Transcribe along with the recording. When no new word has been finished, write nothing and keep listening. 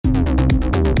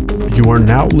You are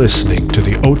now listening to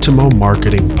the Otimo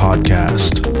Marketing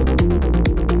Podcast.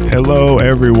 Hello,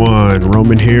 everyone.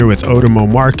 Roman here with Otimo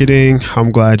Marketing.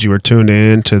 I'm glad you are tuned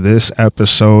in to this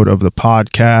episode of the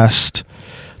podcast.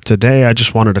 Today, I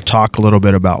just wanted to talk a little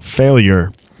bit about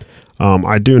failure.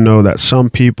 I do know that some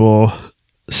people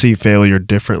see failure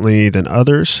differently than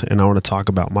others, and I want to talk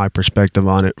about my perspective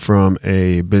on it from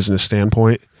a business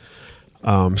standpoint.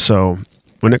 So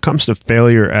when it comes to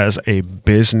failure as a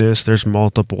business, there's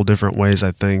multiple different ways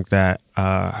I think that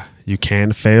you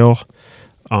can fail.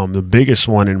 The biggest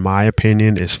one, in my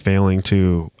opinion, is failing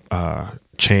to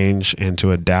change and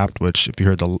to adapt, which if you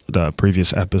heard the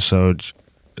previous episode,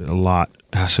 a lot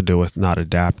has to do with not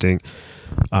adapting.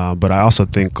 But I also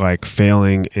think like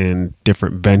failing in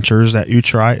different ventures that you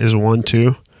try is one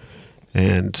too.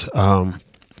 And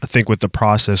I think with the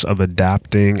process of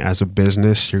adapting as a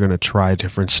business, you're going to try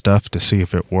different stuff to see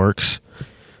if it works.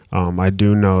 I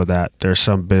do know that there's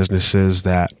some businesses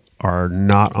that are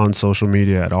not on social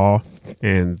media at all,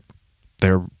 and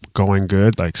they're going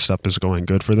good, like stuff is going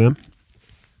good for them.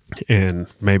 And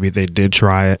maybe they did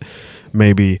try it.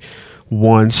 Maybe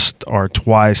once or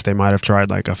twice they might have tried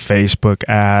like a Facebook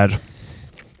ad.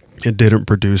 It didn't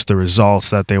produce the results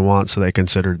that they want, so they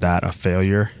considered that a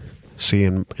failure. See,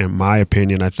 in my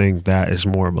opinion, I think that is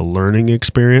more of a learning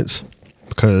experience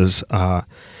because I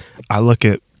look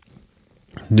at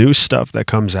new stuff that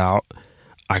comes out.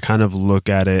 I kind of look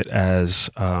at it as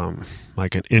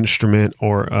like an instrument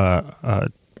or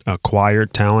a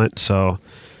acquired talent. So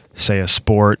say a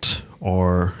sport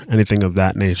or anything of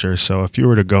that nature. So if you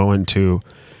were to go into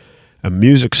a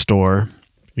music store,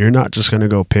 you're not just going to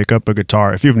go pick up a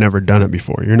guitar. If you've never done it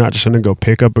before, you're not just going to go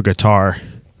pick up a guitar,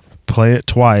 play it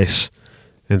twice,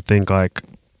 and think like,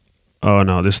 oh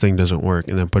no, this thing doesn't work,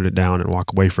 and then put it down and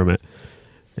walk away from it.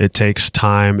 It takes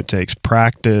time, it takes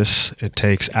practice, it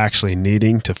takes actually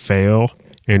needing to fail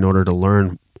in order to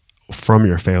learn from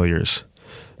your failures.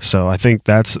 So I think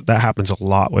that happens a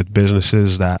lot with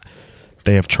businesses that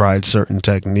they have tried certain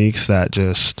techniques that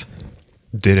just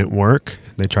didn't work.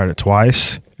 They tried it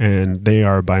twice, and they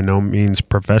are by no means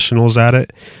professionals at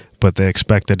it, but they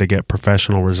expected to get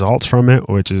professional results from it,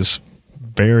 which is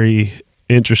very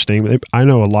interesting. I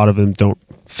know a lot of them don't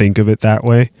think of it that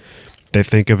way. They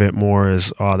think of it more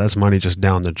as, oh, that's money just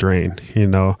down the drain, you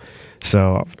know?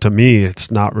 So to me,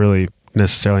 it's not really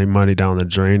necessarily money down the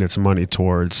drain. It's money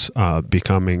towards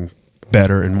becoming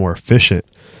better and more efficient.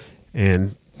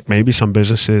 And maybe some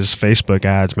businesses, Facebook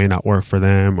ads may not work for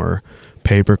them, or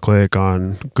pay-per-click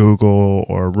on Google,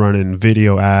 or running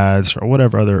video ads, or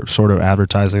whatever other sort of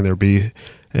advertising there be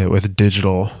with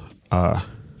digital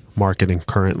marketing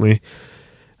currently.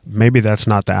 Maybe that's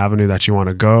not the avenue that you want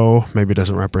to go. Maybe it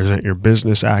doesn't represent your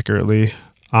business accurately.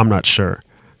 I'm not sure.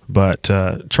 But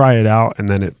try it out, and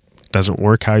then it doesn't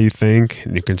work how you think,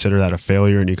 and you consider that a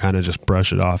failure, and you kind of just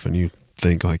brush it off, and you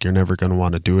think like you're never going to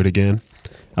want to do it again.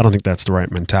 I don't think that's the right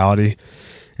mentality.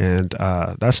 And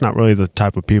that's not really the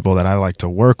type of people that I like to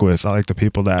work with. I like the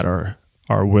people that are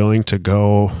willing to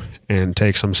go and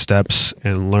take some steps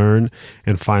and learn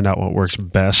and find out what works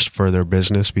best for their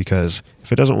business, because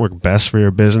if it doesn't work best for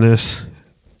your business,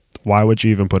 why would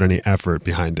you even put any effort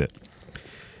behind it?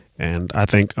 And I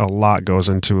think a lot goes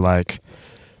into like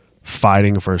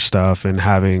fighting for stuff and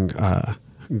having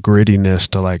grittiness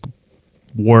to like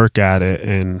work at it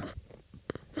and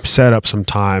set up some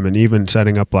time, and even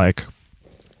setting up like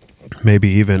maybe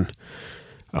even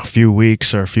a few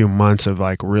weeks or a few months of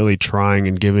like really trying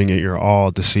and giving it your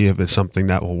all to see if it's something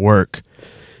that will work.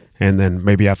 And then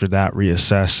maybe after that,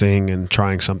 reassessing and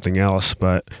trying something else.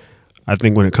 But I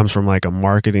think when it comes from like a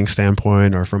marketing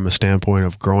standpoint or from a standpoint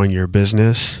of growing your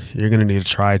business, you're going to need to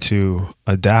try to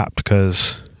adapt,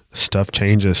 because stuff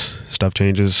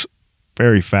changes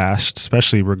very fast,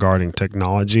 especially regarding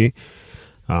technology.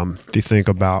 If you think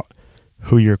about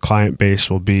who your client base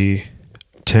will be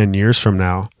 10 years from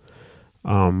now,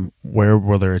 where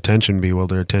will their attention be? Will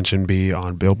their attention be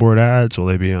on billboard ads? Will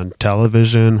they be on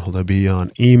television? Will they be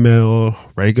on email,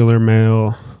 regular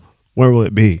mail? Where will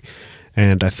it be?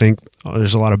 And I think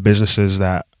there's a lot of businesses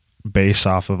that base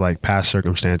off of like past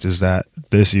circumstances that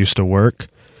this used to work,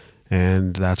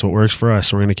 and that's what works for us.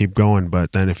 So we're going to keep going.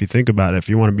 But then if you think about it, if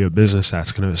you want to be a business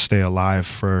that's going to stay alive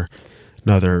for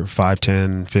another 5,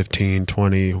 10, 15,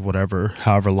 20, whatever,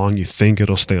 however long you think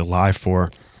it'll stay alive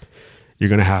for, you're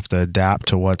going to have to adapt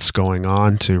to what's going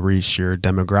on to reach your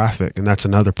demographic. And that's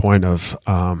another point of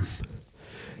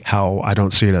how I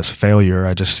don't see it as failure.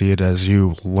 I just see it as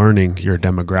you learning your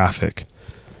demographic.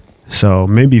 So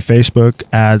maybe Facebook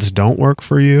ads don't work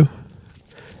for you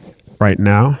right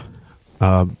now,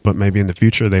 but maybe in the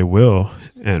future they will.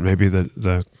 and maybe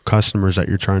the customers that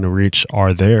you're trying to reach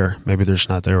are there. Maybe they're just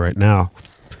not there right now.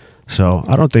 So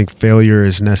I don't think failure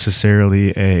is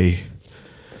necessarily a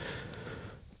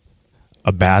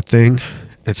bad thing.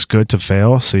 It's good to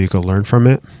fail so you can learn from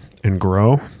it and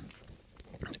grow.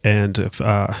 And if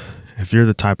you're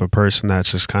the type of person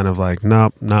that's just kind of like,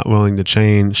 nope, not willing to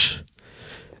change,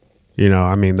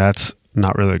 that's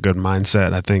not really a good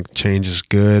mindset. I think change is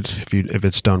good if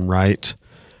it's done right.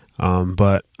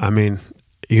 But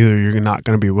either you're not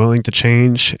going to be willing to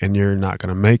change and you're not going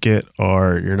to make it,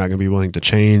 or you're not going to be willing to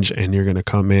change and you're going to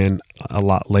come in a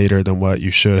lot later than what you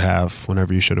should have,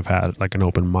 whenever you should have had like an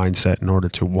open mindset in order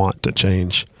to want to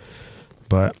change.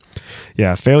 But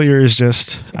yeah, failure is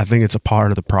just, I think it's a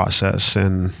part of the process.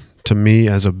 And to me,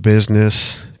 as a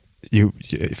business,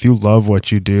 if you love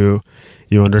what you do,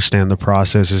 you understand the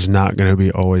process is not going to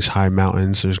be always high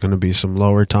mountains. There's going to be some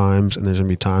lower times, and there's going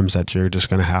to be times that you're just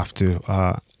going to have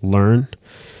to learn.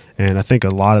 And I think a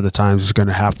lot of the times it's going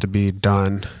to have to be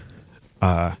done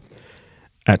at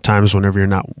times whenever you're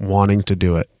not wanting to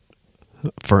do it.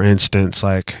 For instance,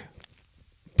 like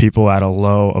people at a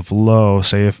low of low,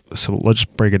 so let's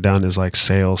break it down as like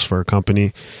sales for a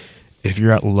company. If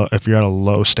you're at a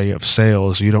low state of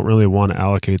sales, you don't really want to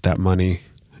allocate that money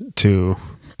to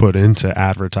put into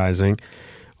advertising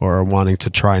or wanting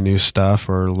to try new stuff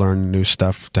or learn new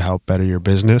stuff to help better your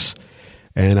business.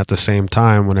 And at the same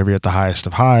time, whenever you're at the highest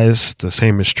of highs, the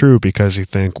same is true because you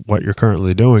think what you're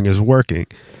currently doing is working.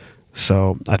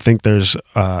 So I think there's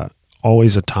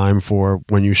always a time for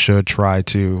when you should try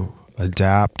to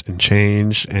adapt and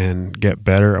change and get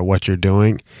better at what you're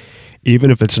doing,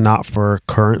 even if it's not for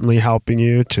currently helping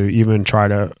you, to even try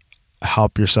to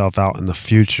help yourself out in the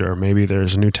future. Maybe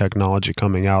there's new technology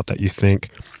coming out that you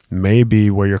think may be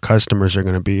where your customers are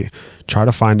going to be. Try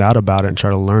to find out about it and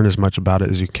try to learn as much about it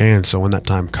as you can, so when that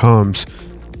time comes,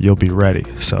 you'll be ready.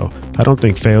 So I don't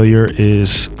think failure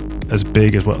is as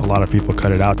big as what a lot of people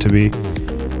cut it out to be.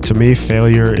 To me,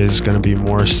 failure is going to be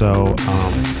more so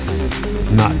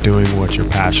not doing what you're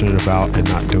passionate about and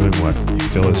not doing what you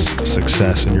feel is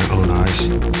success in your own eyes.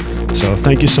 So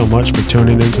thank you so much for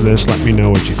tuning into this. Let me know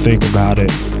what you think about it.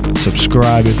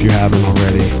 Subscribe if you haven't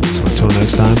already. So until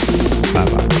next time,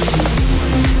 bye-bye.